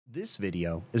This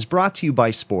video is brought to you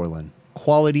by Sporlan,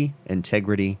 quality,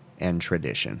 integrity, and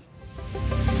tradition.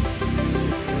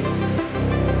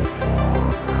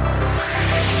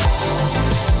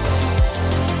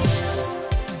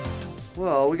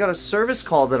 Well, we got a service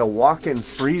call that a walk-in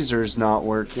freezer's not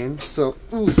working, so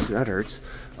ooh, that hurts.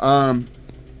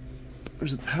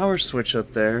 There's a power switch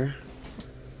up there.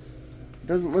 It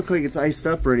doesn't look like it's iced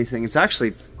up or anything. It's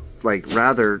actually like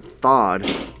rather thawed.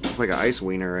 It's like an ice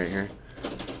wiener right here.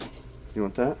 You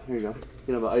want that? Here you go. You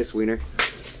can have an ice wiener.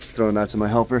 Throwing that to my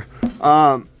helper.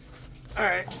 All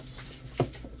right.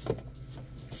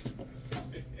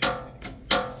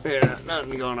 Yeah,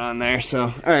 nothing going on there. So,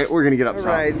 all right, we're gonna get up top.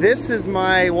 All right, this is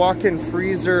my walk-in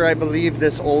freezer. I believe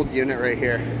this old unit right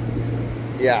here.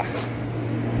 Yeah.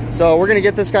 So we're gonna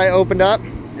get this guy opened up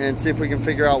and see if we can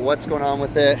figure out what's going on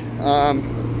with it.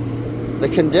 The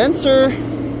condenser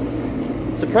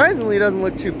surprisingly doesn't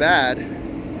look too bad.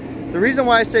 The reason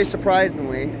why I say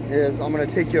surprisingly is I'm gonna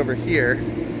take you over here.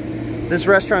 This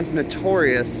restaurant's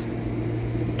notorious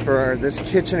for this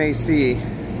kitchen AC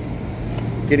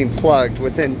getting plugged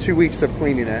within 2 weeks of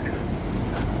cleaning it.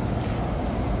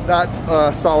 That's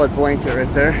a solid blanket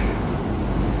right there.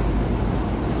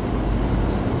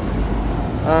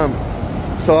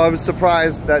 So I was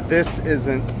surprised that this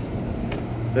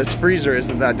freezer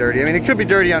isn't that dirty. I mean, it could be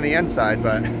dirty on the inside,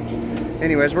 but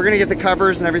anyways, we're gonna get the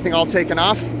covers and everything all taken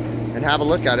off and have a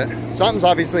look at it. Something's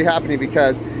obviously happening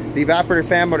because the evaporator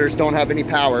fan motors don't have any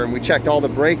power, and we checked all the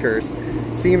breakers.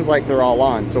 Seems like they're all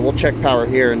on, so we'll check power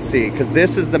here and see, because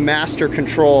this is the master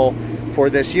control for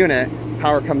this unit.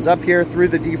 Power comes up here through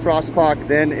the defrost clock,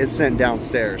 then is sent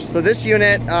downstairs. So this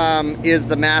unit is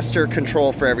the master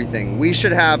control for everything. We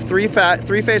should have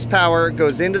three-phase power,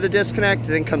 goes into the disconnect,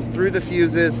 then comes through the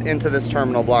fuses into this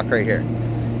terminal block right here.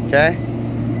 Okay?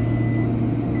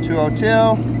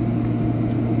 202,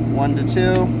 1 to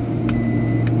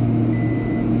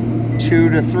 2, 2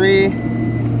 to 3,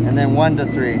 and then 1 to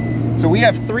 3. So we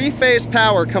have three-phase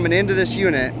power coming into this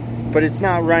unit, but it's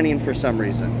not running for some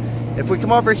reason. If we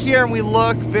come over here and we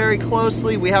look very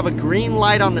closely, we have a green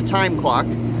light on the time clock.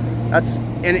 That's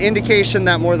an indication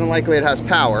that more than likely it has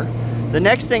power. The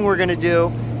next thing we're gonna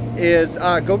do is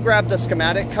go grab the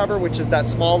schematic cover, which is that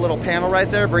small little panel right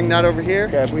there. Bring that over here.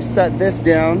 Okay, if we set this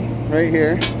down right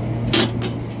here.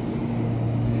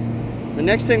 The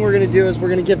next thing we're gonna do is we're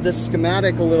gonna give this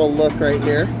schematic a little look right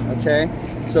here, okay?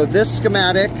 So this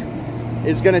schematic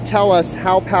is gonna tell us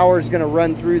how power is gonna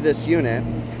run through this unit.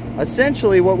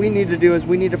 Essentially, what we need to do is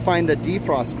we need to find the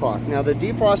defrost clock. Now, the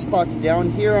defrost clock's down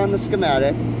here on the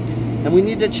schematic, and we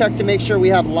need to check to make sure we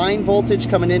have line voltage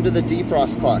coming into the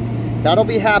defrost clock. That'll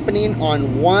be happening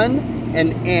on 1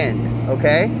 and N,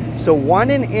 okay? So 1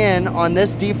 and N on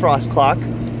this defrost clock,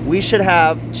 we should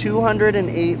have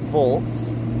 208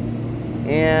 volts.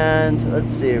 And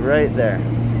let's see, right there.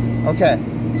 Okay,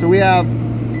 so we have,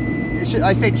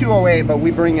 I say 208, but we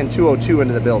bring in 202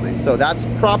 into the building. So that's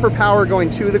proper power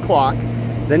going to the clock.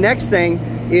 The next thing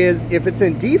is, if it's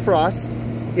in defrost,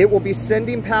 it will be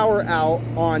sending power out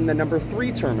on the number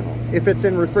 3 terminal. If it's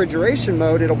in refrigeration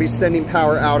mode, it'll be sending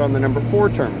power out on the number 4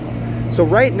 terminal. So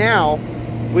right now,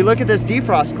 we look at this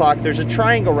defrost clock, there's a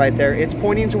triangle right there. It's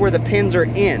pointing to where the pins are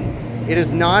in. It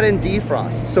is not in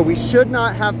defrost. So we should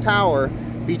not have power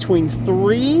between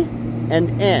 3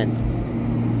 and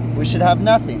N. We should have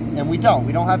nothing, and we don't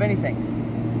have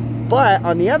anything. But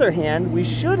on the other hand, we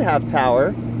should have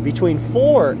power between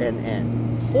 4 and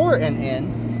N. 4 and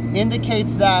N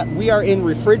indicates that we are in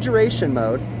refrigeration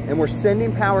mode, and we're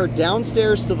sending power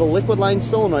downstairs to the liquid line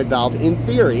solenoid valve in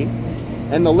theory,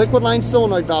 and the liquid line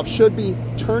solenoid valve should be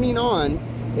turning on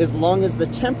as long as the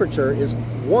temperature is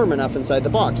warm enough inside the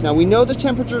box. Now we know the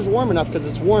temperature is warm enough because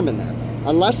it's warm in there.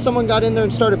 Unless someone got in there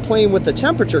and started playing with the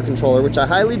temperature controller, which I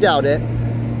highly doubt it,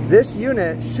 this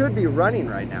unit should be running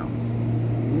right now.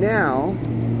 Now,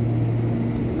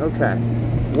 okay.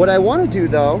 What I want to do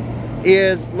though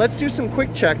is let's do some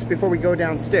quick checks before we go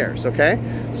downstairs, okay?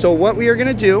 So what we are going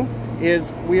to do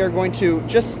is we are going to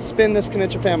just spin this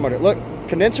condenser fan motor. Look,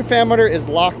 condenser fan motor is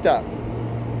locked up.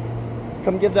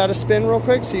 Come give that a spin real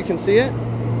quick so you can see it.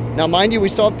 Now mind you, we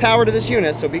still have power to this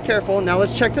unit, so be careful. Now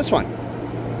let's check this one.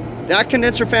 That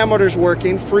condenser fan motor is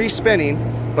working, free spinning,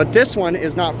 but this one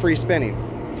is not free spinning.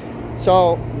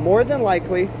 So more than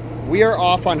likely, we are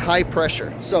off on high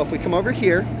pressure. So if we come over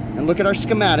here and look at our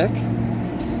schematic,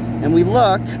 and we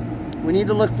look, we need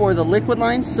to look for the liquid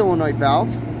line solenoid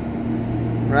valve,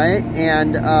 right?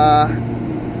 And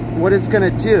what it's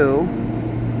gonna do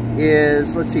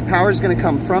is, let's see, power is gonna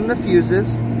come from the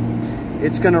fuses.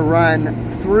 It's gonna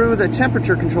run through the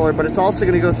temperature controller, but it's also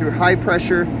gonna go through high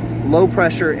pressure low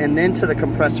pressure, and then to the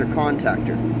compressor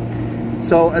contactor.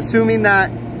 So assuming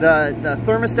that the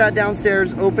thermostat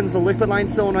downstairs opens the liquid line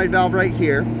solenoid valve right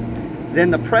here,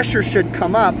 then the pressure should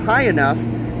come up high enough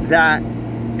that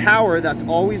power that's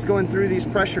always going through these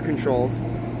pressure controls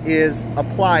is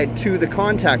applied to the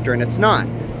contactor, and it's not.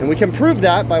 And we can prove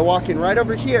that by walking right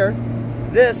over here.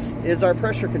 This is our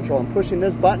pressure control. I'm pushing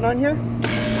this button on here,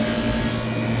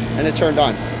 and it turned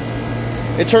on.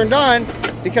 It turned on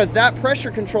because that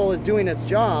pressure control is doing its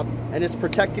job, and it's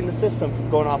protecting the system from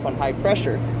going off on high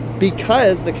pressure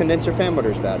because the condenser fan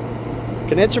motor is bad.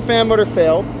 Condenser fan motor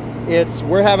failed.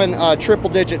 We're having triple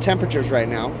digit temperatures right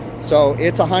now. So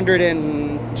it's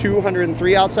 102,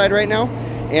 103 outside right now.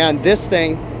 And this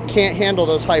thing can't handle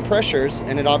those high pressures,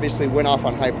 and it obviously went off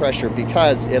on high pressure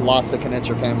because it lost the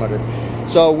condenser fan motor.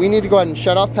 So we need to go ahead and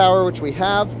shut off power, which we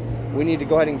have. We need to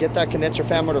go ahead and get that condenser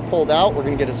fan motor pulled out. We're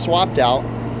gonna get it swapped out,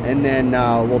 and then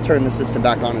we'll turn the system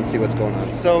back on and see what's going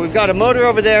on. So we've got a motor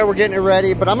over there, we're getting it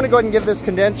ready, but I'm gonna go ahead and give this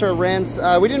condenser a rinse.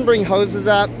 We didn't bring hoses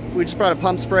up, we just brought a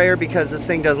pump sprayer because this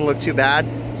thing doesn't look too bad.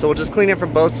 So we'll just clean it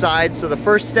from both sides. So the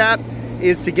first step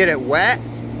is to get it wet,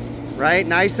 right?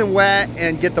 Nice and wet,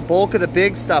 and get the bulk of the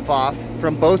big stuff off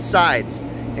from both sides.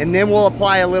 And then we'll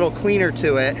apply a little cleaner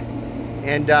to it,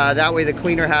 and that way the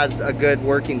cleaner has a good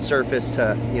working surface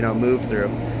to, you know, move through.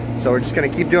 So we're just gonna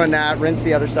keep doing that, rinse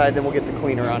the other side, then we'll get the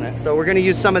cleaner on it. So we're gonna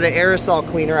use some of the aerosol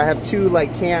cleaner. I have two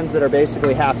like cans that are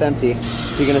basically half empty.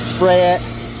 So you're gonna spray it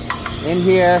in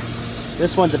here.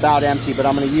 This one's about empty, but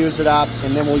I'm gonna use it up,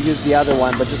 and then we'll use the other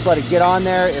one. But just let it get on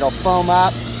there, it'll foam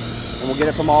up, and we'll get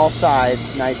it from all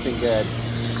sides, nice and good.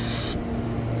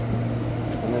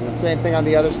 And then the same thing on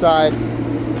the other side.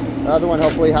 The other one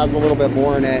hopefully has a little bit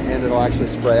more in it, and it'll actually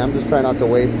spray. I'm just trying not to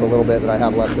waste the little bit that I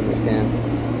have left in this can.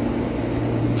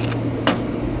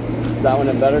 Is that one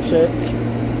in better shape?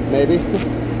 Maybe.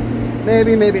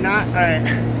 Maybe, maybe not. All right.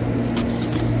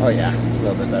 Oh yeah, a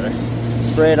little bit better.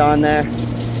 Spray it on there.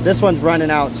 This one's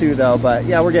running out too though, but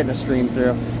yeah, we're getting a stream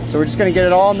through. So we're just gonna get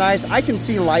it all nice. I can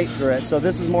see light through it, so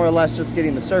this is more or less just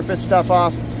getting the surface stuff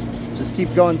off. Just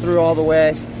keep going through all the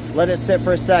way. Let it sit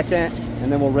for a second,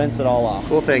 and then we'll rinse it all off.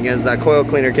 Cool thing is that coil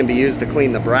cleaner can be used to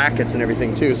clean the brackets and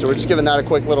everything too. So we're just giving that a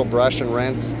quick little brush and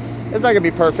rinse. It's not gonna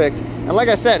be perfect. And like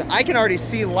I said, I can already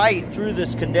see light through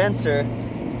this condenser,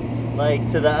 like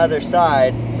to the other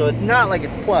side. So it's not like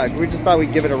it's plugged. We just thought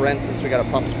we'd give it a rinse since we got a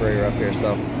pump sprayer up here.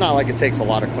 So it's not like it takes a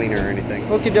lot of cleaner or anything.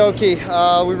 Okie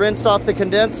dokie, we rinsed off the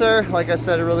condenser. Like I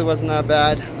said, it really wasn't that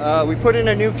bad. We put in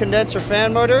a new condenser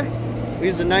fan motor. We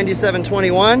used a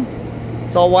 9721.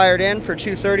 It's all wired in for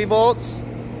 230 volts.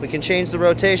 We can change the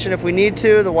rotation if we need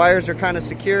to. The wires are kind of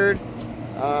secured.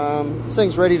 This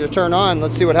thing's ready to turn on.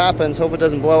 Let's see what happens. Hope it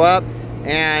doesn't blow up.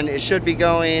 And it should be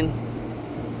going...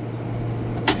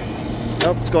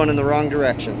 Nope, it's going in the wrong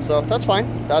direction. So that's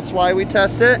fine. That's why we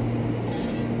test it.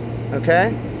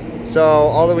 Okay. So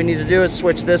all that we need to do is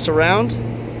switch this around.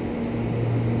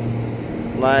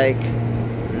 Like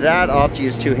that. I'll have to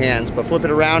use two hands, but flip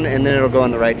it around and then it'll go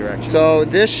in the right direction. So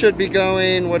this should be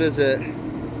going, what is it?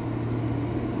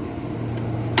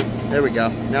 There we go.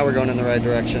 Now we're going in the right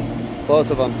direction. Both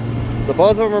of them. So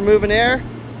both of them are moving air.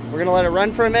 We're gonna let it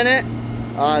run for a minute.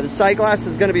 The sight glass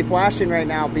is gonna be flashing right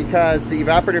now because the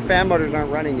evaporator fan motors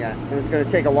aren't running yet. And it's gonna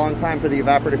take a long time for the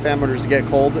evaporator fan motors to get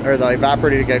cold, or the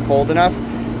evaporator to get cold enough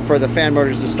for the fan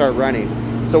motors to start running.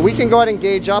 So we can go ahead and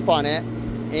gauge up on it,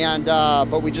 and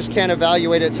but we just can't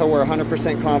evaluate it till we're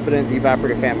 100% confident the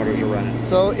evaporator fan motors are running.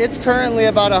 So it's currently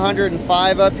about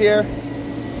 105 up here.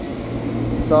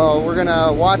 So we're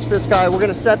gonna watch this guy. We're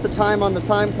gonna set the time on the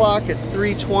time clock. It's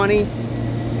 3:20,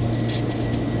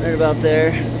 right about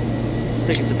there. Looks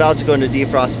like it's about to go into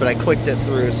defrost, but I clicked it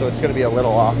through, so it's gonna be a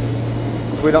little off.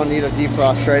 So we don't need a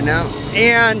defrost right now.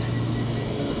 And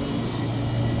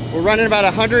we're running about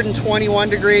 121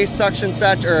 degree suction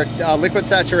liquid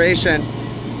saturation.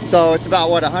 So it's about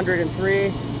what,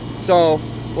 103? So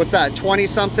what's that, 20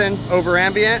 something over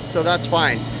ambient? So that's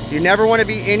fine. You never want to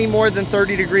be any more than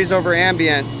 30 degrees over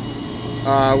ambient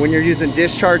when you're using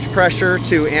discharge pressure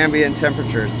to ambient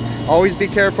temperatures. Always be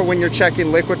careful when you're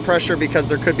checking liquid pressure because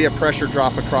there could be a pressure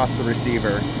drop across the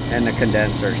receiver and the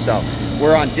condenser. So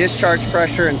we're on discharge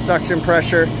pressure and suction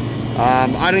pressure.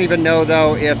 I don't even know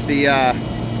though if the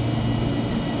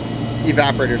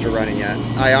evaporators are running yet.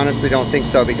 I honestly don't think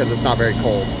so because it's not very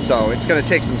cold. So it's going to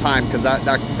take some time because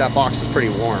that box is pretty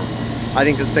warm. I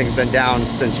think this thing's been down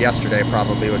since yesterday,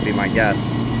 probably would be my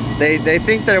guess. They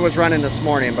think that it was running this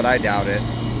morning, but I doubt it.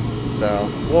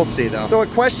 So we'll see though. So a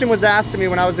question was asked to me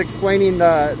when I was explaining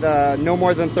the no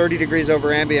more than 30 degrees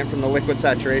over ambient from the liquid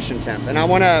saturation temp. And I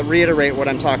want to reiterate what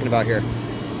I'm talking about here.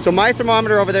 So my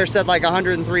thermometer over there said like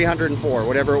 103, 104,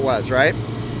 whatever it was, right?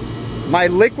 My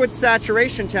liquid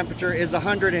saturation temperature is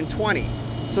 120.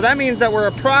 So that means that we're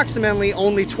approximately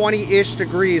only 20-ish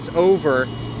degrees over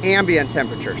ambient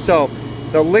temperature. So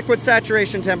the liquid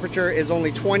saturation temperature is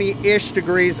only 20-ish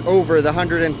degrees over the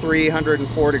 103,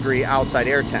 104 degree outside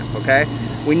air temp, okay?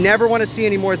 We never want to see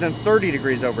any more than 30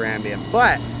 degrees over ambient,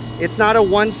 but it's not a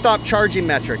one-stop charging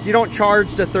metric. You don't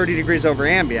charge to 30 degrees over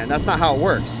ambient. That's not how it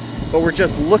works. But we're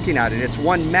just looking at it. It's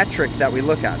one metric that we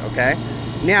look at, okay?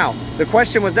 Now, the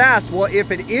question was asked, well,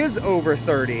 if it is over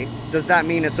 30, does that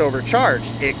mean it's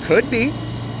overcharged? It could be.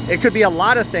 It could be a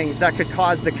lot of things that could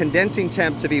cause the condensing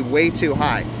temp to be way too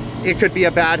high. It could be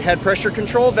a bad head pressure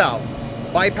control valve,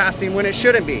 bypassing when it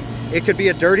shouldn't be. It could be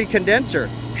a dirty condenser.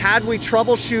 Had we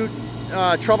troubleshot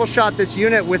this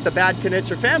unit with the bad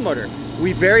condenser fan motor,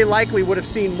 we very likely would have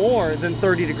seen more than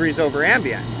 30 degrees over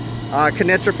ambient.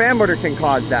 Condenser fan motor can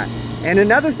cause that. And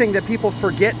another thing that people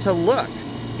forget to look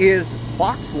is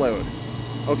box load,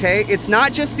 okay? It's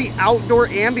not just the outdoor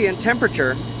ambient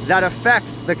temperature that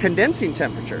affects the condensing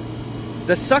temperature.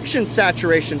 The suction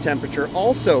saturation temperature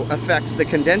also affects the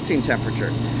condensing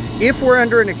temperature. If we're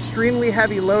under an extremely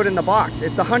heavy load in the box,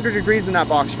 it's 100 degrees in that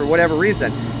box for whatever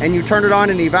reason, and you turn it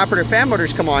on and the evaporator fan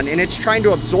motors come on and it's trying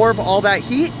to absorb all that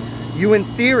heat, you in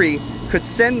theory could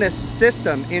send this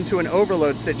system into an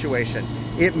overload situation.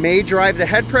 It may drive the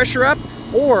head pressure up,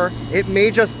 or it may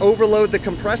just overload the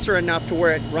compressor enough to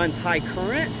where it runs high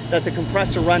current that the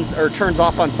compressor runs or turns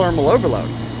off on thermal overload.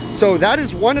 So that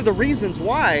is one of the reasons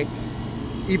why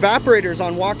evaporators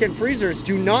on walk-in freezers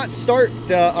do not start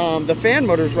the fan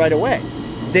motors right away.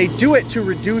 They do it to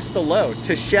reduce the load,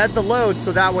 to shed the load,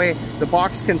 so that way the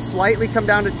box can slightly come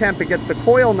down to temp. It gets the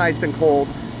coil nice and cold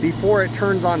before it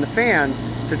turns on the fans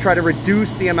to try to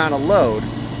reduce the amount of load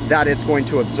that it's going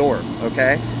to absorb,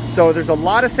 okay? So there's a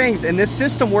lot of things, and this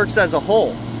system works as a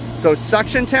whole. So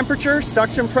suction temperature,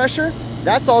 suction pressure,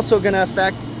 that's also gonna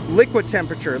affect liquid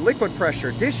temperature, liquid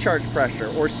pressure, discharge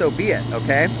pressure, or so be it,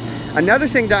 okay? Another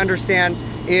thing to understand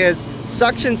is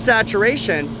suction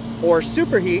saturation or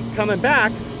superheat coming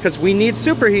back, because we need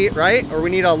superheat, right? Or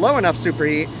we need a low enough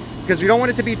superheat, because we don't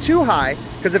want it to be too high,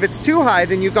 because if it's too high,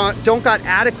 then you don't got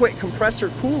adequate compressor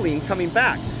cooling coming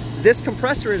back. This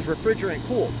compressor is refrigerant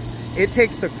cooled. It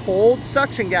takes the cold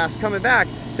suction gas coming back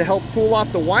to help cool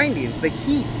off the windings, the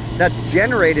heat that's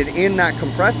generated in that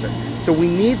compressor. So we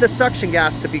need the suction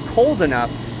gas to be cold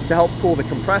enough to help cool the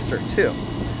compressor too.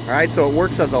 All right, so it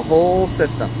works as a whole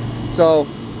system. So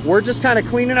we're just kind of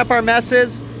cleaning up our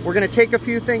messes. We're gonna take a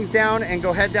few things down and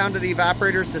go head down to the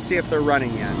evaporators to see if they're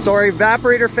running yet. So our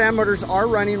evaporator fan motors are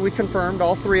running. We confirmed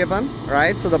all three of them, all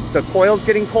right? So the coil's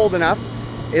getting cold enough.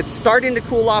 It's starting to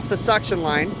cool off the suction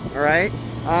line, all right?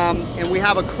 And we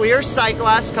have a clear sight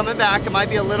glass coming back. It might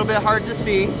be a little bit hard to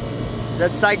see.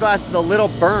 That sight glass is a little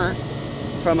burnt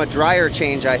from a dryer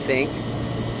change, I think.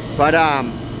 But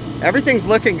everything's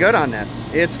looking good on this.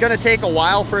 It's gonna take a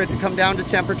while for it to come down to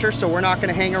temperature, so we're not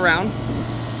gonna hang around.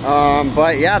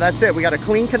 But yeah, that's it. We got a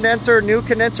clean condenser, new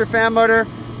condenser fan motor,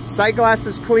 sight glass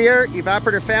is clear,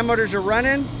 evaporator fan motors are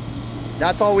running.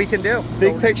 That's all we can do.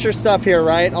 Big picture stuff here,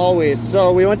 right? Always.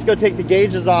 So we went to go take the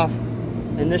gauges off,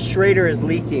 and this Schrader is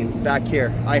leaking back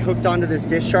here. I hooked onto this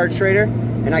discharge Schrader,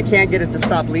 and I can't get it to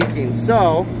stop leaking.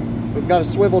 So we've got a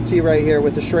swivel tee right here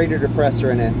with the Schrader depressor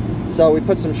in it. So we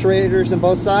put some Schraders on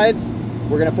both sides.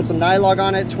 We're gonna put some nylog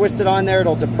on it, twist it on there,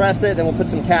 it'll depress it, then we'll put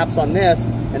some caps on this,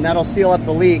 and that'll seal up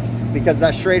the leak, because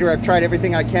that Schrader, I've tried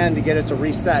everything I can to get it to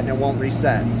reset, and it won't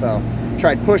reset. So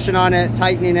tried pushing on it,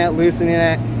 tightening it, loosening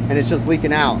it, and it's just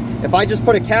leaking out. If I just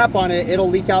put a cap on it, it'll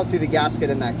leak out through the gasket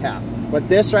in that cap. But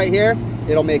this right here,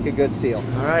 it'll make a good seal.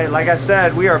 All right, like I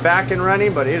said, we are back and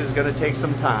running, but it is gonna take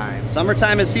some time.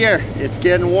 Summertime is here. It's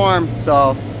getting warm,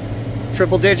 so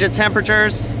triple digit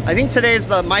temperatures. I think today's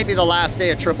might be the last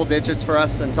day of triple digits for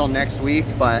us until next week,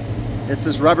 but it's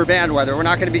this rubber band weather. We're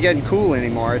not gonna be getting cool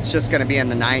anymore. It's just gonna be in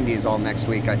the 90s all next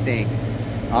week, I think.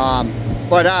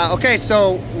 Okay,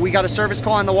 so we got a service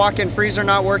call on the walk-in freezer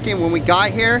not working. When we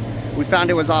got here, we found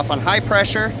it was off on high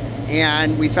pressure,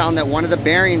 and we found that one of the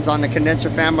bearings on the condenser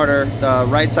fan motor, the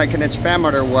right side condenser fan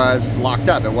motor, was locked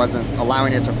up. It wasn't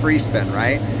allowing it to free spin,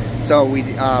 right? So we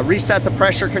reset the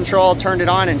pressure control, turned it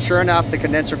on, and sure enough, the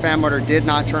condenser fan motor did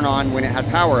not turn on when it had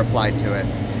power applied to it.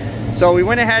 So we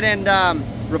went ahead and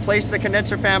replaced the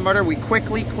condenser fan motor. We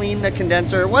quickly cleaned the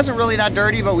condenser. It wasn't really that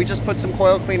dirty, but we just put some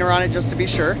coil cleaner on it just to be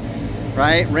sure,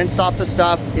 right? Rinsed off the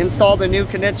stuff, installed a new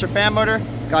condenser fan motor,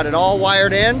 got it all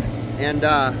wired in, and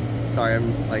sorry,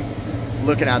 I'm like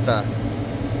looking at the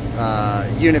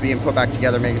unit being put back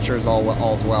together, making sure it's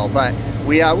all's well. But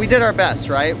we did our best,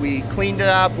 right? We cleaned it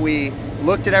up, we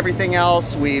looked at everything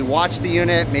else. We watched the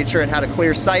unit, made sure it had a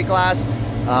clear sight glass.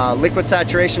 Liquid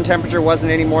saturation temperature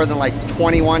wasn't any more than like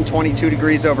 21, 22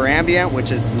 degrees over ambient,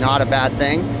 which is not a bad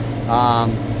thing.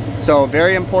 So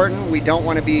very important, we don't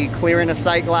want to be clearing a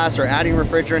sight glass or adding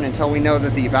refrigerant until we know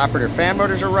that the evaporator fan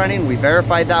motors are running. We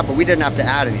verified that, but we didn't have to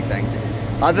add anything.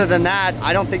 Other than that,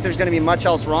 I don't think there's going to be much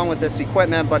else wrong with this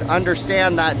equipment, but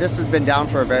understand that this has been down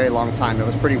for a very long time. It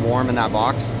was pretty warm in that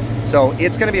box. So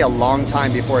it's going to be a long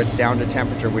time before it's down to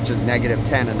temperature, which is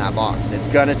 -10 in that box. It's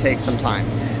going to take some time.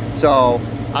 So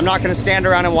I'm not going to stand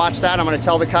around and watch that. I'm going to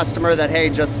tell the customer that, hey,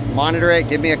 just monitor it,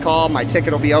 give me a call. My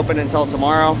ticket will be open until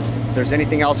tomorrow. If there's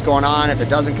anything else going on, if it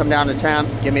doesn't come down to temp,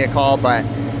 give me a call. But,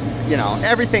 you know,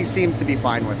 everything seems to be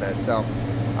fine with it. So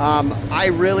I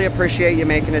really appreciate you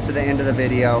making it to the end of the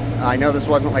video. I know this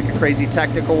wasn't like a crazy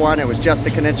technical one. It was just a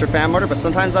condenser fan motor, but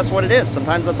sometimes that's what it is.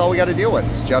 Sometimes that's all we got to deal with.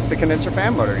 It's just a condenser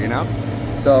fan motor, you know?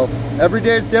 So every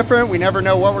day is different. We never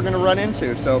know what we're going to run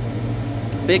into. So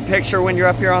big picture when you're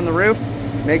up here on the roof,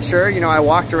 make sure, you know, I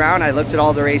walked around, I looked at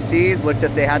all their ACs, looked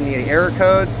if they had any error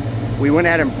codes. We went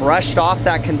ahead and brushed off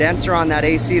that condenser on that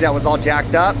AC that was all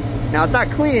jacked up. Now it's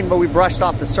not clean, but we brushed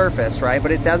off the surface, right?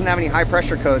 But it doesn't have any high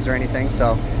pressure codes or anything,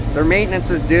 so their maintenance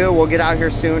is due. We'll get out here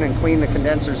soon and clean the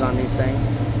condensers on these things.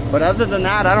 But other than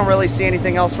that, I don't really see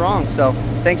anything else wrong. So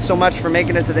thanks so much for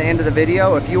making it to the end of the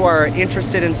video. If you are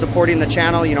interested in supporting the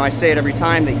channel, you know, I say it every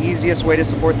time, the easiest way to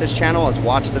support this channel is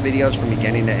watch the videos from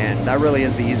beginning to end. That really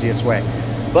is the easiest way.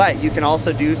 But you can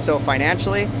also do so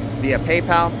financially via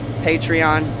PayPal,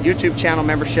 Patreon, YouTube channel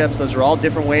memberships. Those are all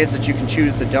different ways that you can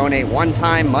choose to donate one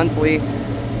time, monthly.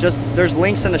 Just, there's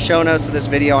links in the show notes of this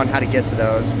video on how to get to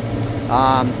those.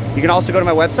 You can also go to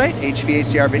my website,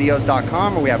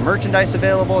 HVACRvideos.com, where we have merchandise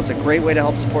available. It's a great way to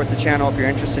help support the channel if you're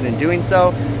interested in doing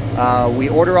so. We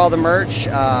order all the merch,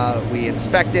 we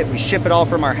inspect it, we ship it all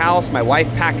from our house. My wife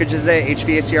packages it,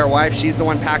 HVACR wife, she's the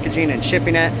one packaging and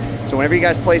shipping it. So whenever you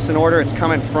guys place an order, it's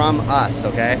coming from us,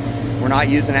 okay? We're not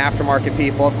using aftermarket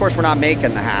people. Of course, we're not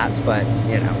making the hats, but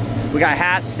you know. We got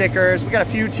hats, stickers, we got a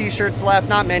few t-shirts left,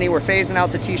 not many. We're phasing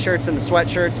out the t-shirts and the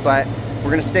sweatshirts, but we're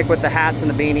gonna stick with the hats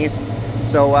and the beanies.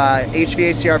 So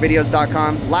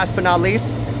HVACRvideos.com. Last but not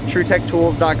least,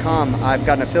 TrueTechTools.com. I've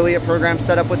got an affiliate program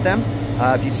set up with them.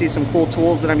 If you see some cool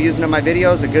tools that I'm using in my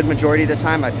videos, a good majority of the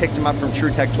time I picked them up from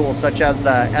TrueTech Tools, such as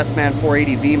the S-Man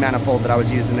 480V manifold that I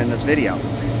was using in this video.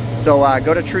 So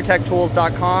go to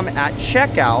TrueTechTools.com. At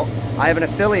checkout, I have an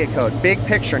affiliate code, Big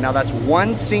Picture. Now that's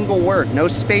one single word, no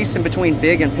space in between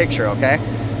big and picture, okay?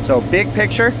 So Big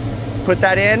Picture, put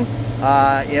that in.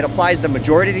 It applies to the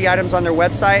majority of the items on their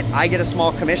website. I get a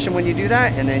small commission when you do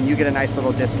that, and then you get a nice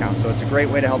little discount. So it's a great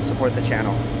way to help support the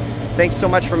channel. Thanks so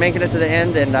much for making it to the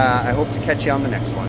end, and I hope to catch you on the next one.